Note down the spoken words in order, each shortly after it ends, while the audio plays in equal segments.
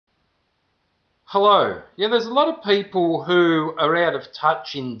Hello. Yeah, there's a lot of people who are out of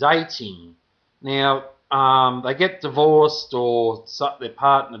touch in dating. Now, they get divorced or their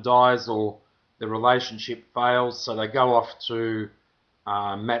partner dies or their relationship fails, so they go off to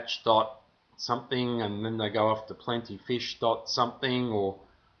match dot something, and then they go off to plentyfish dot something, or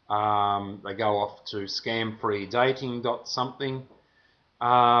they go off to scam-free dating dot something.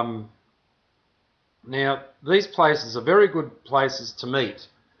 Um, Now, these places are very good places to meet,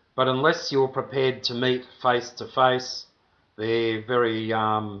 but unless you're prepared to meet face to face, they're very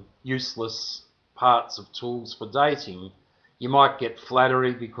useless parts of tools for dating. You might get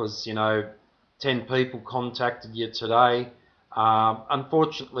flattery because, 10 people contacted you today.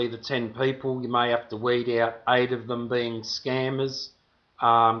 Unfortunately, the 10 people, you may have to weed out 8 of them being scammers.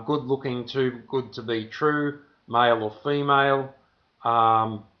 Good looking, too good to be true, male or female.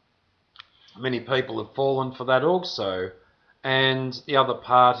 Um, Many people have fallen for that also. And the other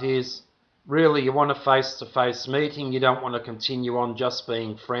part is really you want a face-to-face meeting. You don't want to continue on just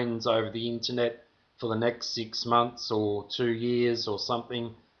being friends over the internet for the next 6 months or 2 years or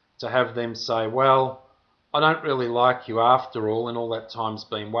something, to have them say, well, I don't really like you after all, and all that time's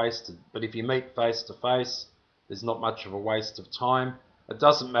been wasted. But if you meet face to face, there's not much of a waste of time. It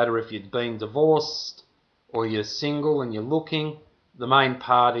doesn't matter if you've been divorced or you're single and you're looking. The main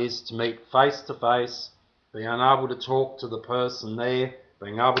part is to meet face to face, being able to talk to the person there,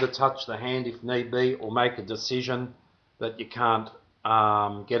 being able to touch the hand if need be, or make a decision that you can't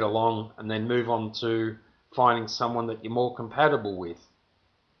get along, and then move on to finding someone that you're more compatible with.